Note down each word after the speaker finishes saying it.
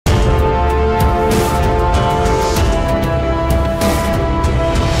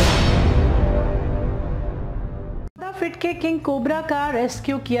King cobra का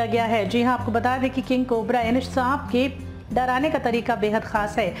rescue किया गया है। जी हाँ, आपको बता दें कि किंग कोबरा यानी सांप के डराने का तरीका बेहद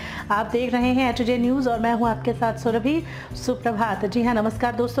खास है। आप देख रहे हैं एचजे न्यूज़ और मैं हूं आपके साथ सुरभि। सुप्रभात। जी हाँ,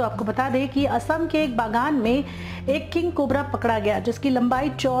 नमस्कार दोस्तों। आपको बता दें कि असम के एक बागान में एक किंग कोबरा पकड़ा गया जिसकी लंबाई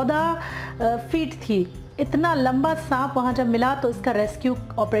 14 फीट थी। इतना लंबा सांप वहां जब मिला तो इसका रेस्क्यू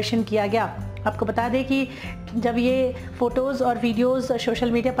ऑपरेशन किया गया। आपको बता दें कि जब ये फोटोज़ और वीडियोज़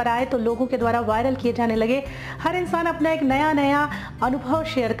सोशल मीडिया पर आए तो लोगों के द्वारा वायरल किए जाने लगे। हर इंसान अपना एक नया अनुभव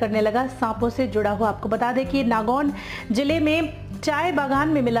शेयर करने लगा सांपों से जुड़ा हुआ। आपको बता दें कि नागौन जिले में चाय बागान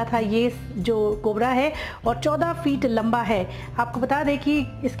में मिला था ये जो कोबरा है और 14 फीट लंबा है। आपको बता दें कि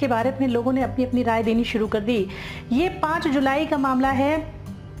इसके बारे में लोगों ने अपनी अपनी राय देनी शुरू कर दी। ये 5 जुलाई का मामला है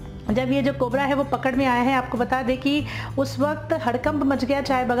जब ये जो कोबरा है वो पकड़ में आया है। आपको बता दें कि उस वक्त हड़कंप मच गया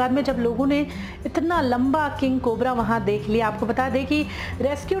चाय बागान में जब लोगों ने इतना लंबा किंग कोबरा वहां देख लिया। आपको बता दें कि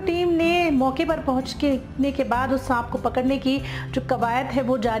रेस्क्यू टीम ने मौके पर पहुंचने के बाद उस सांप को पकड़ने की जो कवायद है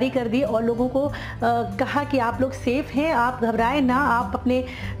वो जारी कर दी और लोगों को कहा कि आप लोग सेफ हैं, आप घबराएं ना, आप अपने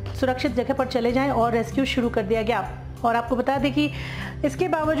सुरक्षित जगह पर चले जाएं और रेस्क्यू शुरू कर दिया गया। और आपको बता दें कि इसके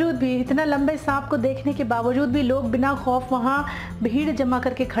बावजूद भी, इतना लंबे सांप को देखने के बावजूद भी लोग बिना खौफ वहाँ भीड़ जमा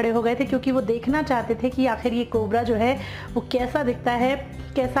करके खड़े हो गए थे, क्योंकि वो देखना चाहते थे कि आखिर ये कोबरा जो है वो कैसा दिखता है,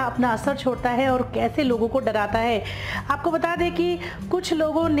 कैसा अपना असर छोड़ता है और कैसे लोगों को डराता है। आपको बता दें कि कुछ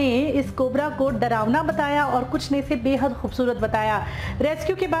लोगों ने इस कोबरा को डरावना बताया और कुछ ने इसे बेहद खूबसूरत बताया।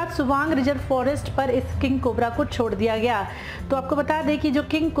 रेस्क्यू के बाद सुवांग रिजर्व फॉरेस्ट पर इस किंग कोबरा को छोड़ दिया गया। तो आपको बता दें कि जो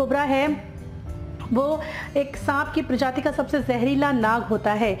किंग कोबरा है वो एक सांप की प्रजाति का सबसे जहरीला नाग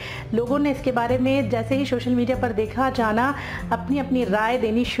होता है। लोगों ने इसके बारे में जैसे ही सोशल मीडिया पर देखा जाना अपनी अपनी राय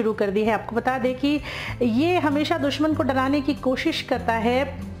देनी शुरू कर दी है। आपको बता दें कि ये हमेशा दुश्मन को डराने की कोशिश करता है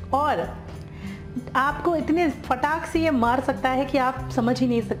और आपको इतने फटाक से ये मार सकता है कि आप समझ ही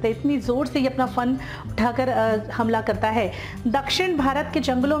नहीं सकते। इतनी ज़ोर से ये अपना फन उठाकर हमला करता है। दक्षिण भारत के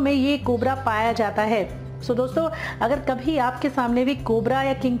जंगलों में ये कोबरा पाया जाता है। सो दोस्तों, अगर कभी आपके सामने भी कोबरा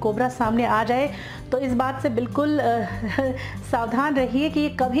या किंग कोबरा सामने आ जाए तो इस बात से बिल्कुल सावधान रहिए कि ये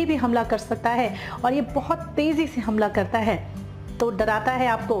कभी भी हमला कर सकता है और ये बहुत तेज़ी से हमला करता है, तो डराता है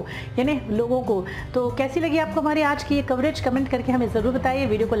आपको यानी लोगों को। तो कैसी लगी आपको हमारी आज की ये कवरेज, कमेंट करके हमें ज़रूर बताइए।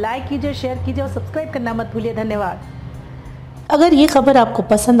 वीडियो को लाइक कीजिए, शेयर कीजिए और सब्सक्राइब करना मत भूलिए। धन्यवाद। अगर ये खबर आपको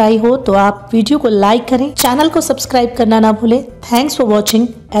पसंद आई हो तो आप वीडियो को लाइक करें, चैनल को सब्सक्राइब करना ना भूलें। Thanks for watching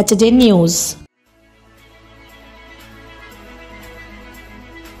HJ news.